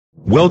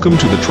Welcome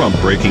to the Trump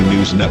Breaking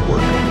News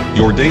Network,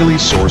 your daily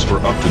source for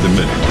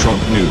up-to-the-minute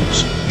Trump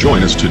news.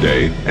 Join us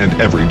today and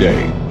every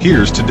day.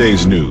 Here's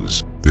today's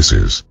news. This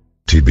is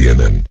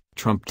TBNN.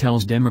 Trump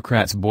tells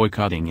Democrats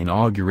boycotting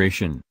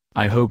inauguration,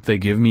 "I hope they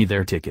give me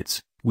their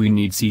tickets, we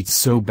need seats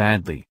so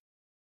badly."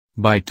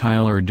 By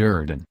Tyler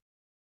Durden.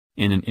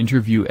 In an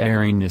interview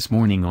airing this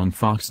morning on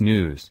Fox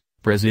News,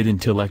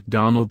 President-elect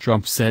Donald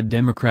Trump said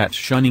Democrats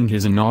shunning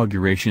his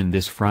inauguration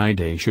this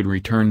Friday should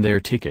return their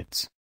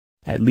tickets.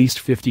 At least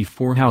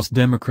 54 House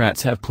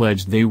Democrats have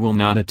pledged they will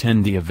not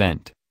attend the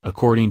event,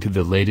 according to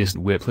the latest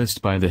whip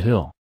list by The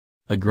Hill.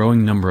 A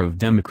growing number of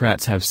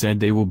Democrats have said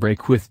they will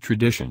break with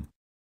tradition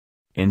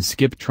and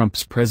skip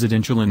Trump's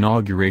presidential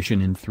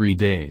inauguration in 3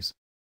 days.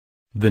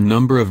 The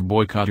number of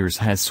boycotters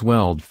has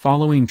swelled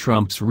following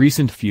Trump's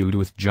recent feud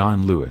with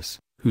John Lewis,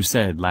 who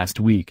said last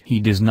week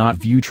he does not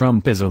view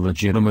Trump as a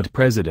legitimate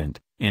president,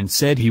 and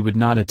said he would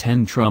not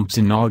attend Trump's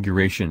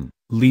inauguration,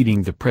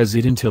 leading the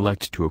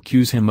president-elect to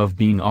accuse him of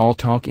being all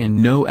talk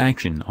and no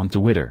action on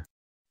Twitter.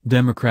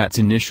 Democrats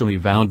initially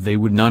vowed they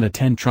would not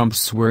attend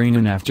Trump's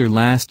swearing-in after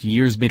last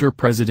year's bitter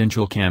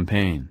presidential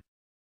campaign.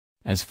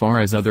 As far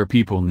as other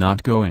people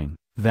not going,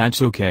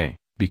 that's okay,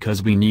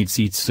 because we need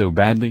seats so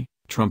badly,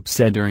 Trump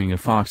said during a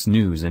Fox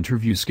News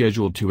interview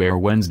scheduled to air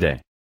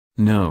Wednesday.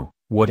 No,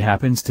 what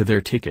happens to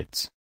their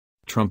tickets?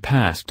 Trump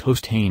asked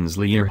host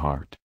Ainsley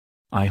Earhardt.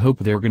 "I hope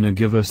they're gonna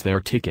give us their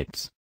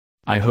tickets.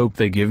 I hope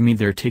they give me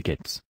their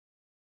tickets."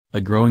 A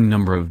growing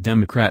number of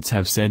Democrats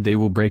have said they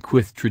will break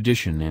with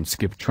tradition and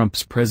skip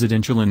Trump's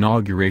presidential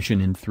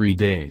inauguration in 3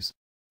 days.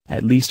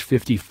 At least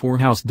 54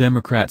 House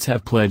Democrats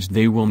have pledged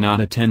they will not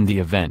attend the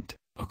event,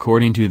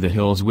 according to The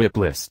Hill's whip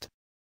list.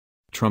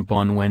 Trump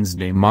on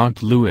Wednesday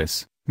mocked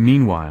Lewis,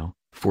 meanwhile,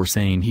 for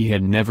saying he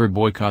had never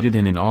boycotted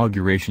an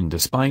inauguration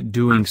despite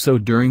doing so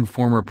during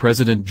former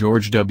President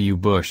George W.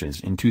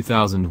 Bush's in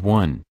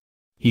 2001.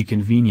 He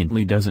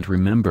conveniently doesn't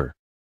remember.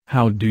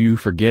 How do you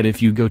forget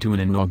if you go to an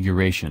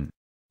inauguration?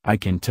 I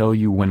can tell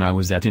you when I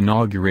was at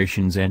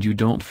inaugurations and you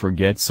don't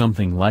forget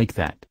something like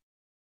that.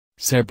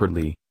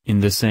 Separately,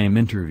 in the same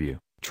interview,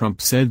 Trump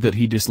said that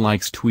he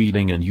dislikes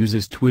tweeting and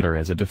uses Twitter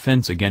as a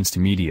defense against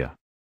media.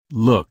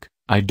 "Look,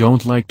 I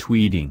don't like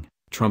tweeting,"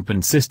 Trump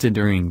insisted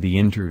during the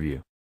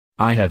interview.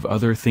 "I have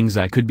other things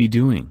I could be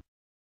doing.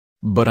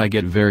 But I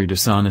get very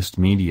dishonest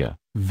media,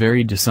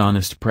 very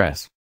dishonest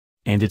press.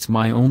 And it's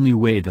my only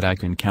way that I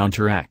can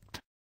counteract.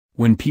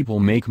 When people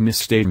make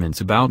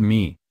misstatements about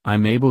me,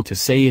 I'm able to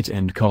say it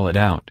and call it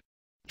out."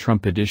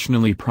 Trump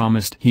additionally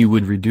promised he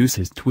would reduce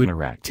his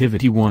Twitter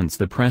activity once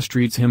the press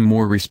treats him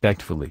more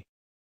respectfully.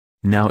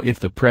 "Now if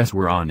the press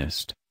were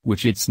honest,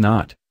 which it's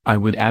not, I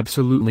would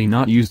absolutely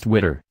not use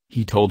Twitter,"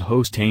 he told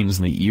host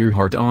Ainsley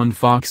Earhardt on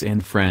Fox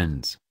and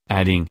Friends,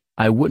 adding,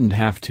 "I wouldn't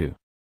have to."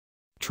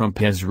 Trump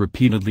has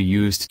repeatedly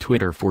used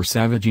Twitter for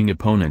savaging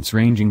opponents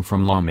ranging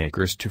from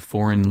lawmakers to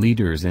foreign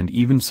leaders and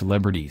even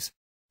celebrities.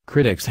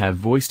 Critics have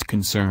voiced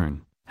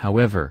concern,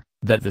 however,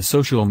 that the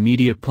social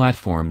media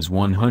platform's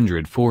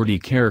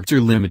 140-character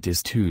limit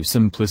is too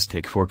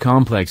simplistic for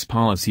complex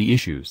policy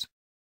issues.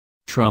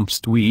 Trump's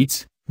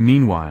tweets,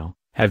 meanwhile,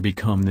 have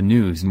become the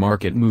news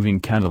market-moving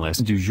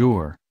catalyst du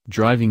jour,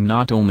 driving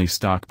not only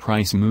stock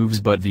price moves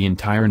but the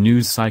entire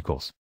news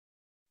cycles.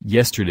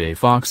 Yesterday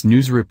Fox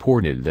News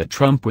reported that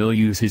Trump will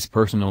use his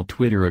personal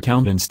Twitter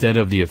account instead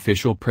of the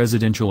official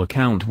presidential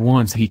account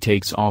once he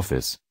takes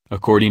office,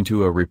 according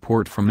to a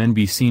report from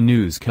NBC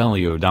News'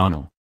 Kelly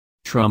O'Donnell.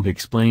 Trump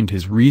explained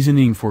his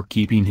reasoning for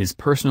keeping his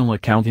personal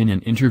account in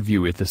an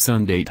interview with the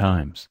Sunday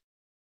Times.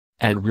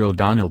 "At Real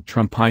Donald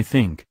Trump, I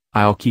think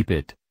I'll keep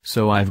it,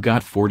 so I've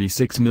got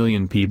 46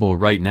 million people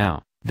right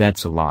now.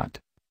 That's a lot.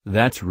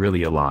 That's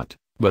really a lot,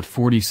 but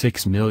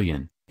 46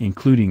 million,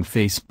 including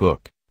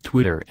Facebook,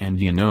 Twitter and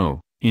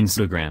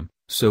Instagram,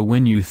 so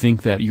when you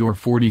think that you're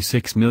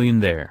 46 million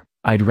there,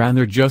 I'd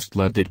rather just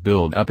let it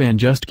build up and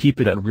just keep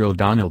it at Real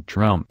Donald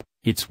Trump.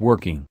 It's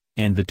working,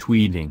 and the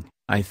tweeting,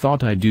 I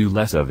thought I'd do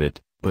less of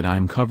it, but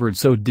I'm covered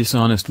so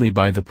dishonestly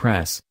by the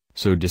press,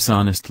 so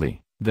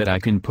dishonestly, that I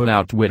can put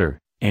out Twitter,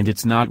 and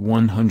it's not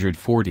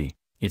 140,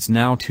 it's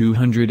now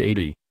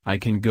 280, I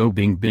can go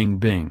bing bing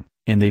bing,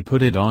 and they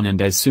put it on,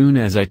 and as soon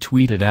as I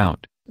tweet it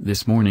out,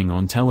 this morning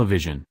on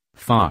television,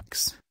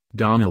 Fox,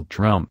 Donald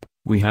Trump,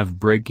 we have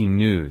breaking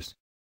news."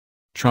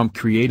 Trump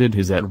created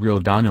his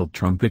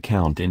 @RealDonaldTrump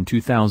account in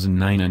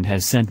 2009 and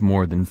has sent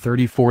more than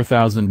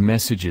 34,000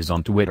 messages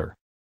on Twitter.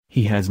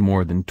 He has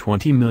more than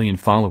 20 million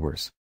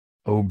followers.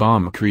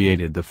 Obama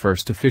created the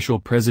first official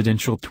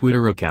presidential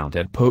Twitter account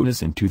at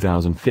POTUS in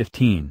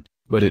 2015,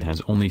 but it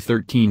has only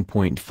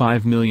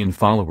 13.5 million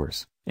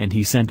followers, and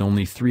he sent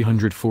only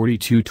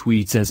 342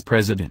 tweets as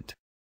president.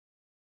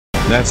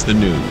 That's the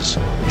news.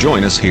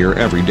 Join us here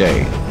every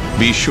day.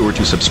 Be sure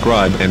to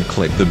subscribe and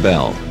click the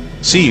bell.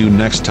 See you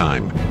next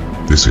time.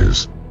 This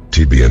is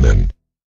TBNN.